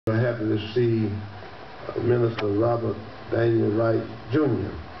We're happy to see Minister Robert Daniel Wright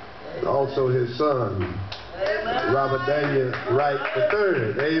Jr. Also his son, Robert Daniel Wright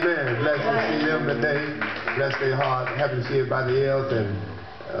III. Amen. Blessed to see them today. Bless their heart. Happy to see everybody else.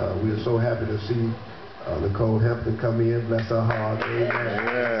 And we are so happy to see Nicole Hampton come in. Bless her heart.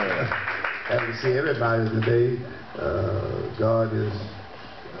 Amen. Happy to see everybody today. God is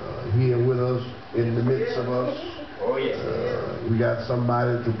here with us, in the midst of us. Oh, yes. We got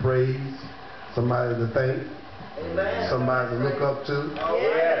somebody to praise, somebody to thank, somebody to look up to,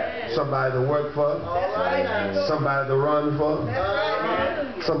 somebody to work for, somebody to run for,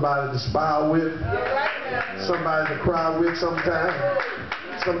 somebody to smile with, somebody to cry with sometimes,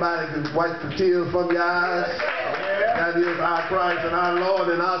 somebody to wipe the tears from your eyes. That is our Christ and our Lord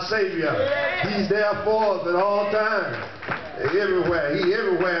and our Savior. He's there for us at all times. Everywhere. He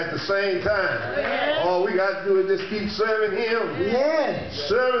everywhere at the same time. All we got to do is just keep serving Him. Yes.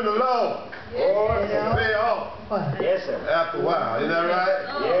 Serving the Lord. Pay off. Yes, sir. After a while. Isn't that right?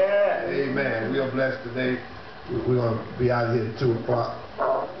 Yeah. Amen. We are blessed today. We're going to be out here at 2 o'clock.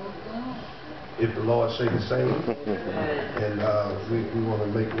 If the Lord say the same. And we want to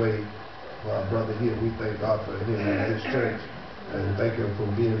make way for our brother here. We thank God for him and his church. And thank Him for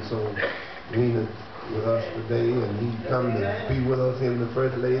being so lenient with us today, and He come to be with us, Him, the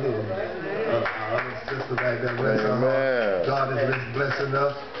First Lady, and our other sister back there. Bless her heart. God is blessing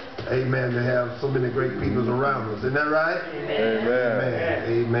us, amen, to have so many great people around us. Isn't that right? Amen.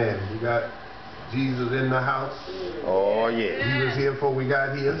 Amen. We got Jesus in the house. Oh, yeah. He was here before we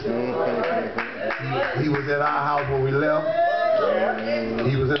got here. He was at our house when we left.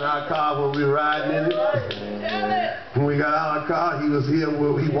 He was in our car when we were riding in it. When we got out of our car, He was here.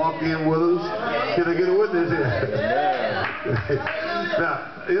 He walked in with us. Can I get a witness here?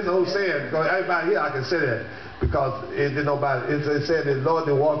 Now, it's an old saying. Everybody here, I can say that. Because it said that the Lord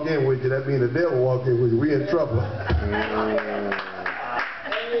didn't walk in with you. That means the devil walked in with you. We in trouble. Can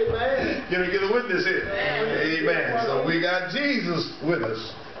I get a witness here? Amen. So we got Jesus with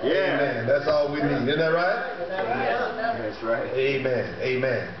us. Amen. That's all we need. Isn't that right? That's right. Amen.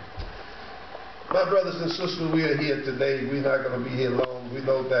 Amen. My brothers and sisters, we are here today. We're not going to be here long. We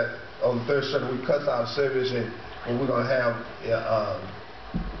know that on the third Sunday we cut our service, and we're going to have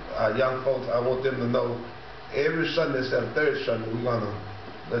our young folks. I want them to know every Sunday except third Sunday, we're going to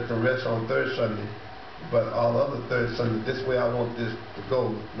let them rest on third Sunday. But all other third Sunday, this way I want this to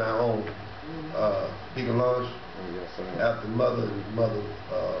go now on Deacon Lunch. After Mother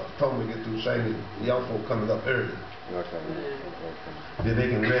told me to get through singing, the young folk coming up early. Then they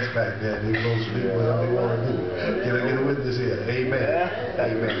can rest back there and they can go to sleep, whatever they want to do. Can I get a witness here? Amen.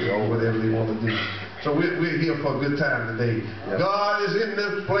 Amen. Or whatever they want to do. So we're here for a good time today. God is in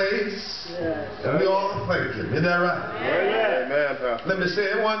this place, and we all thank Him. Isn't that right? Amen. Let me say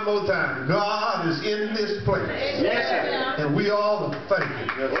it one more time. God is in this place. Yes, sir. And we all thank Him.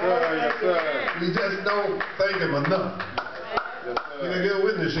 Yes, sir. Yes, sir. We just don't thank Him enough. Yes, sir. Can I get a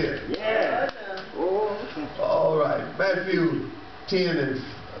witness here? Yeah. All right. Matthew 10 and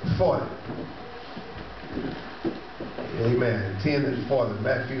 40. Amen. 10 and 40.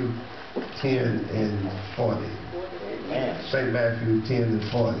 Matthew 10 and 40. St. Matthew 10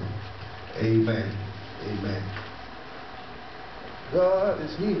 and 40. Amen. Amen. God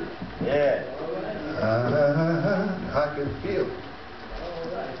is here. Yeah. I can feel it.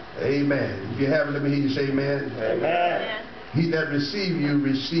 Amen. If you have it, let me hear you say amen. Amen. He that receive you,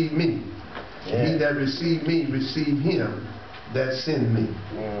 receive me. He that receive me, receive Him that sent me.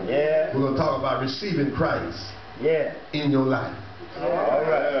 Yeah. We're going to talk about receiving Christ in your life. All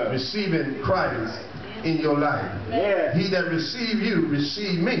right. Receiving Christ in your life. Yeah. He that receive you,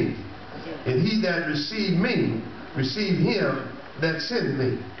 receive me. And he that receive me, receive Him that sent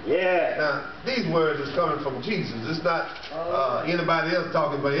me. Yeah. Now, these words is coming from Jesus. It's not anybody else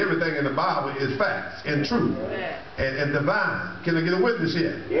talking, but everything in the Bible is facts and truth and divine. Can I get a witness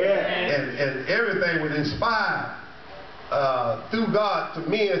here? Yeah. And everything was inspired through God to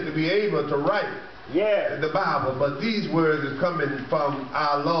men to be able to write the Bible. But these words are coming from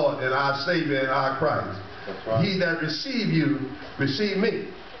our Lord and our Savior and our Christ. That's right. He that receive you, receive me.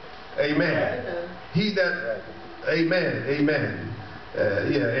 Amen. He that, amen, amen.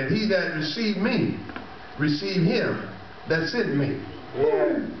 And he that receive me, receive Him that sent me.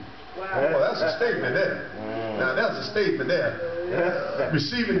 Yeah. Oh, that's a statement there. Now that's a statement there.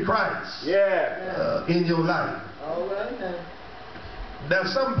 Receiving Christ in your life. Now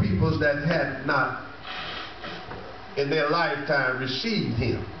some peoples that had not in their lifetime received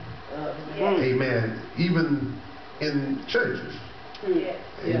Him. Amen. Even in churches.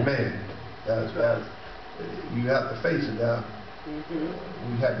 Amen. You have to face it now.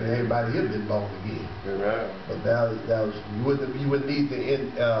 We happy everybody here been born again. Amen. But that was you wouldn't need to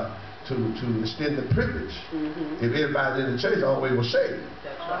extend the privilege if everybody in the church always was saved.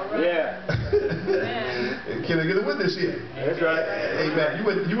 Yeah. Can I get a witness here? That's right. Amen.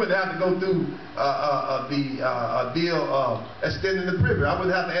 You wouldn't have to go through the deal of extending the privilege. I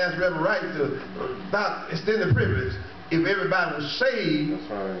wouldn't have to ask Reverend Wright to not extend the privilege if everybody was saved.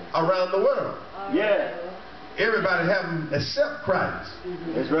 That's right. Around the world. Yeah. Everybody having accept Christ.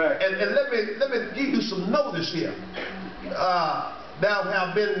 That's right. And let me give you some notice here. There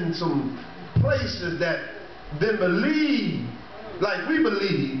have been some places that didn't believe like we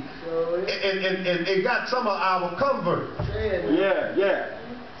believe, and it got some of our converts. Yeah, yeah.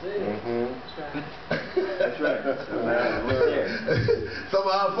 That's right. Some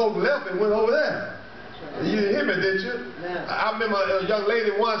of our folks left and went over there. You didn't hear me, did you? I remember a young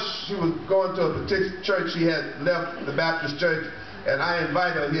lady once, she was going to a particular church. She had left the Baptist church, and I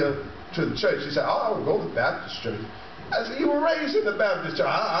invited her here to the church. She said, "Oh, I don't go to the Baptist church." I said, "You were raised in the Baptist church."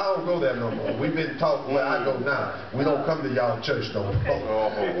 I don't go there no more. We've been taught where I go now. We don't come to y'all church no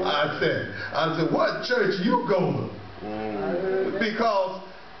more. I said, "What church you go to?" Because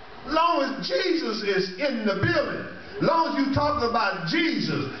long as Jesus is in the building, long as you talking about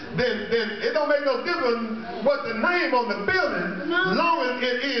Jesus, then it don't make no difference what the name on the building, long as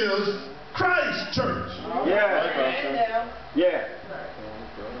it is Christ Church. Yeah. Yeah.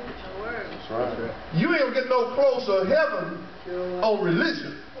 That's right. You ain't gonna get no closer to heaven on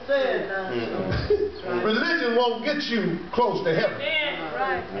religion. Religion won't get you close to heaven.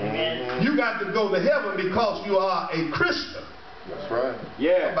 You got to go to heaven because you are a Christian. That's right.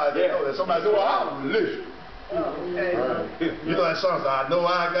 Yeah. Somebody know that. Somebody say, "Well, I'm religious." Right. You know that song, "I know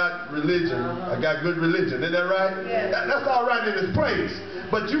I got religion, I got good religion." Isn't that right? That's all right in its place.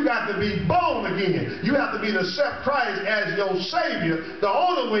 But you got to be born again. You have to be to accept Christ as your Savior. The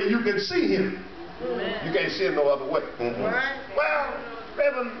only way you can see Him. You can't see Him no other way. Well,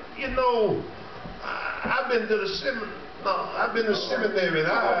 Reverend, you know, I've been to the seminary. No, I've been to seminary,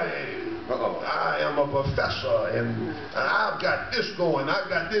 and I am a professor, and I've got this going, I've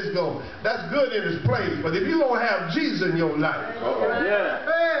got this going. That's good in its place, but if you don't have Jesus in your life, ain't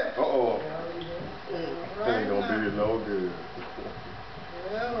gonna be no good.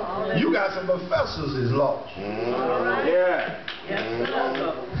 You got some professors is lost. Yeah.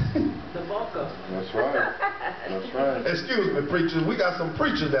 The bulk of That's right. That's right. Excuse me, preachers. We got some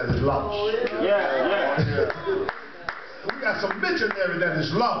preachers that is lost. Yeah. We got some missionaries that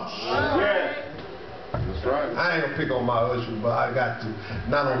is lost. Yeah. That's right. I ain't gonna pick on my ushers, but I got to.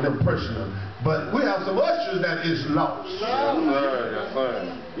 Not on them personal. But we have some ushers that is lost. Yes, sir. Yes, sir.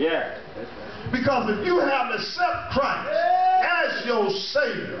 Yeah. Because if you have accepted Christ as your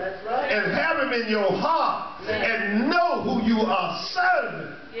Savior and have Him in your heart and know who you are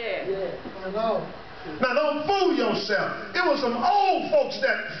serving. Now don't fool yourself. It was some old folks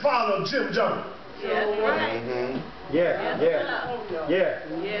that followed Jim Jones. Yeah.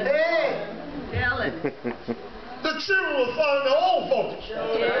 The children were following the old folks.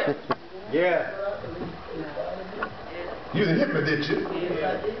 Yeah. You didn't hit me, did you?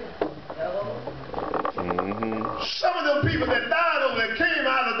 Some of them people that died over there came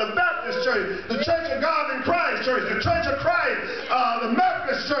out of the Baptist church, the Church of God in Christ church, the Church of Christ, the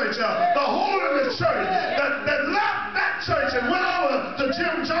Methodist church, the Holiness church, that left that church and went over to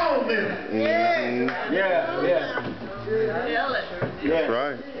Jim Jones then. That's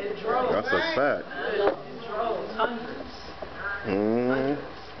right. That's a fact.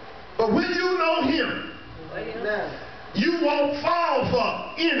 But when you know Him, you won't fall for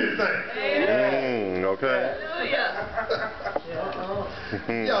anything. Okay.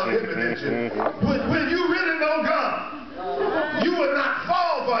 Y'all hear me, didn't you? When you really know God, you will not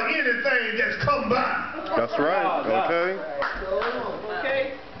fall for anything that's come by. That's right. Okay.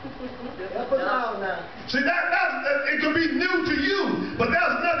 See, it could be new to you, but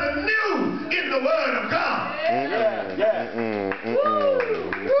there's nothing new in the Word of God.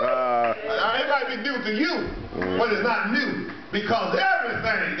 It might be new to you, but it's not new. Because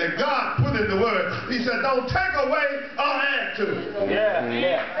everything that God put in the Word, He said, don't take away or add to it.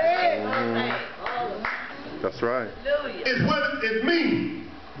 That's right. It's what it means.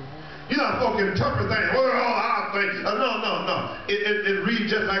 You know, folk interpret things. Well, I think. No. It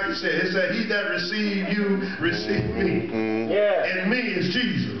reads just like it said. It said, "He that receive you, receive me." And me is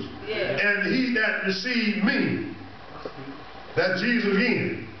Jesus. And he that receive me, that's Jesus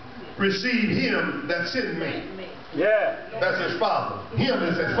again, receive Him that sent me. That's His Father. Him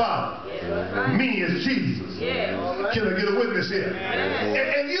is His Father. Me is Jesus. Can I get a witness here?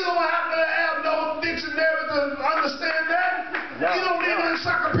 And you don't have to have no dictionary to understand that. You don't need an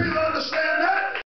encyclopedia.